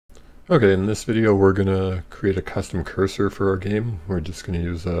Okay, in this video we're gonna create a custom cursor for our game. We're just gonna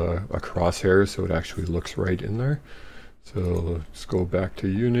use a crosshair so it actually looks right in there. So let's go back to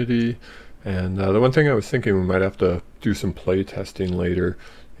Unity. And the one thing I was thinking we might have to do some play testing later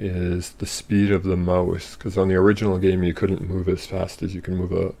is the speed of the mouse, because on the original game you couldn't move as fast as you can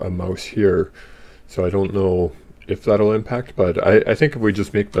move a mouse here. So I don't know if that'll impact, but I think if we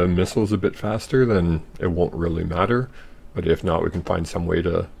just make the missiles a bit faster, then it won't really matter. But if not, we can find some way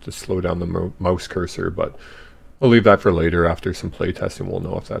to slow down the mouse cursor, but I'll leave that for later. After some play testing, we'll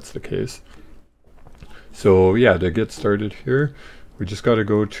know if that's the case. So yeah, to get started here, we just got to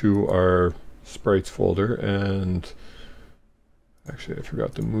go to our sprites folder, and actually I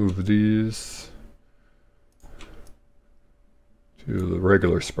forgot to move these to the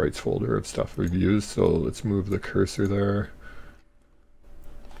regular sprites folder of stuff we've used. So let's move the cursor there.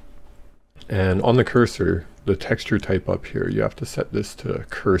 And on the cursor, the texture type up here, you have to set this to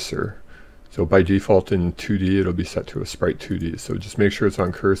cursor. So by default in 2D, it'll be set to a sprite 2D. So just make sure it's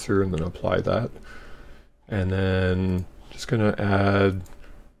on cursor and then apply that. And then just gonna add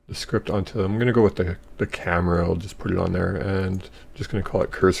the script onto, I'm gonna go with the camera, I'll just put it on there, and just gonna call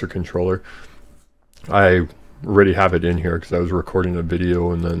it cursor controller. I already have it in here because I was recording a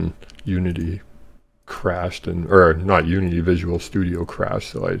video and then Unity crashed, or not Unity, Visual Studio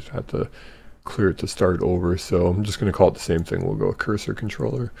crashed, so I had to clear it to start over. So I'm just going to call it the same thing. We'll go cursor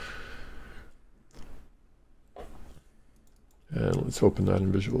controller. And let's open that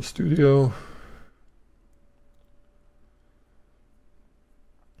in Visual Studio.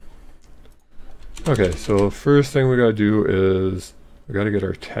 Okay, so first thing we got to do is we got to get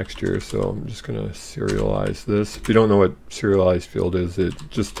our texture. So I'm just going to serialize this. If you don't know what serialized field is, it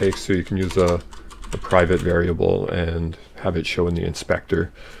just takes, so you can use a private variable and have it show in the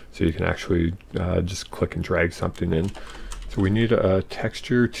inspector, so you can actually just click and drag something in. So we need a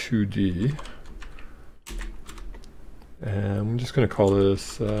texture 2D, and I'm just going to call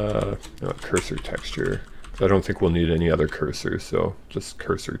this cursor texture. I don't think we'll need any other cursors, so just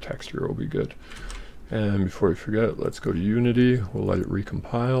cursor texture will be good. And before we forget, let's go to Unity. We'll let it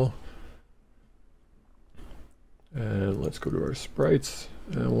recompile. And let's go to our sprites,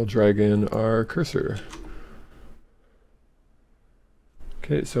 and we'll drag in our cursor.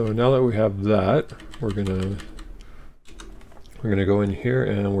 Okay, so now that we have that, we're gonna go in here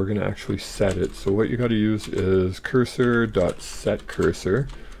and we're gonna actually set it. So what you got to use is cursor.setCursor,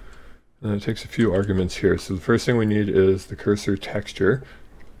 and it takes a few arguments here. So the first thing we need is the cursor texture,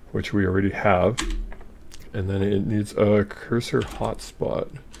 which we already have, and then it needs a cursor hotspot.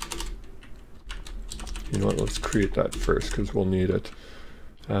 You know what, let's create that first because we'll need it.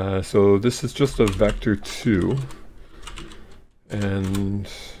 So this is just a vector2, and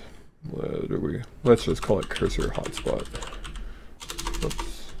let's just call it cursor hotspot.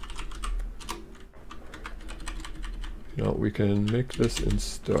 Oops. You know, we can make this in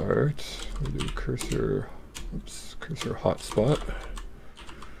start. We'll do cursor hotspot.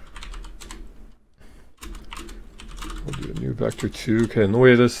 We'll do a new vector2. Okay, and the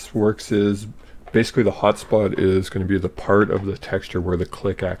way this works is basically the hotspot is going to be the part of the texture where the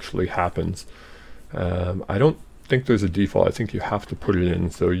click actually happens. I don't think there's a default. I think you have to put it in.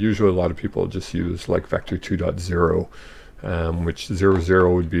 So usually a lot of people just use like vector2.0, which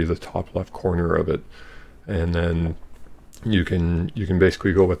 0 would be the top left corner of it. And then you can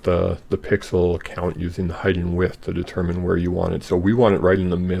basically go with the pixel count using the height and width to determine where you want it. So we want it right in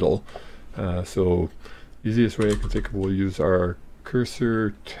the middle. So easiest way I can think of, we'll use our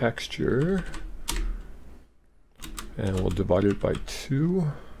cursor texture, and we'll divide it by 2,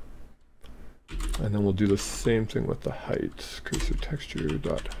 and then we'll do the same thing with the height. Cursor texture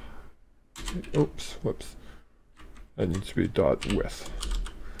dot, oops, whoops, that needs to be dot width.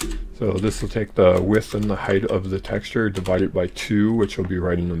 So this will take the width and the height of the texture, divide it by 2, which will be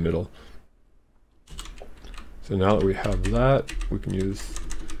right in the middle. So now that we have that, we can use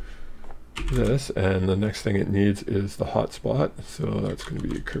this, and the next thing it needs is the hotspot. So that's going to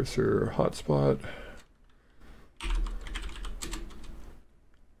be cursor hotspot.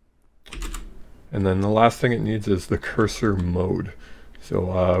 And then the last thing it needs is the cursor mode.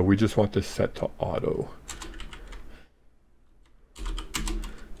 So we just want this set to auto.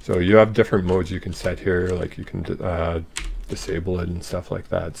 So you have different modes you can set here, like you can disable it and stuff like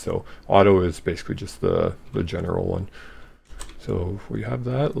that. So auto is basically just the general one. So if we have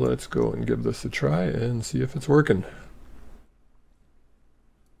that, let's go and give this a try and see if it's working.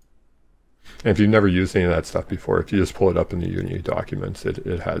 And if you've never used any of that stuff before, if you just pull it up in the Unity documents,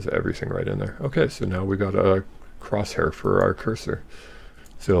 it has everything right in there. Okay, so now we got a crosshair for our cursor.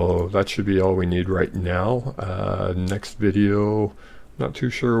 So that should be all we need right now. Next video, Not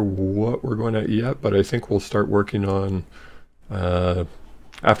too sure what we're going at yet, but I think we'll start working on,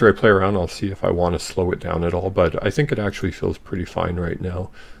 after I play around, I'll see if I want to slow it down at all, but I think it actually feels pretty fine right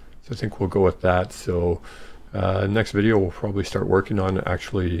now. So I think we'll go with that. So next video, we'll probably start working on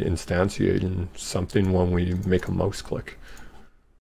actually instantiating something when we make a mouse click.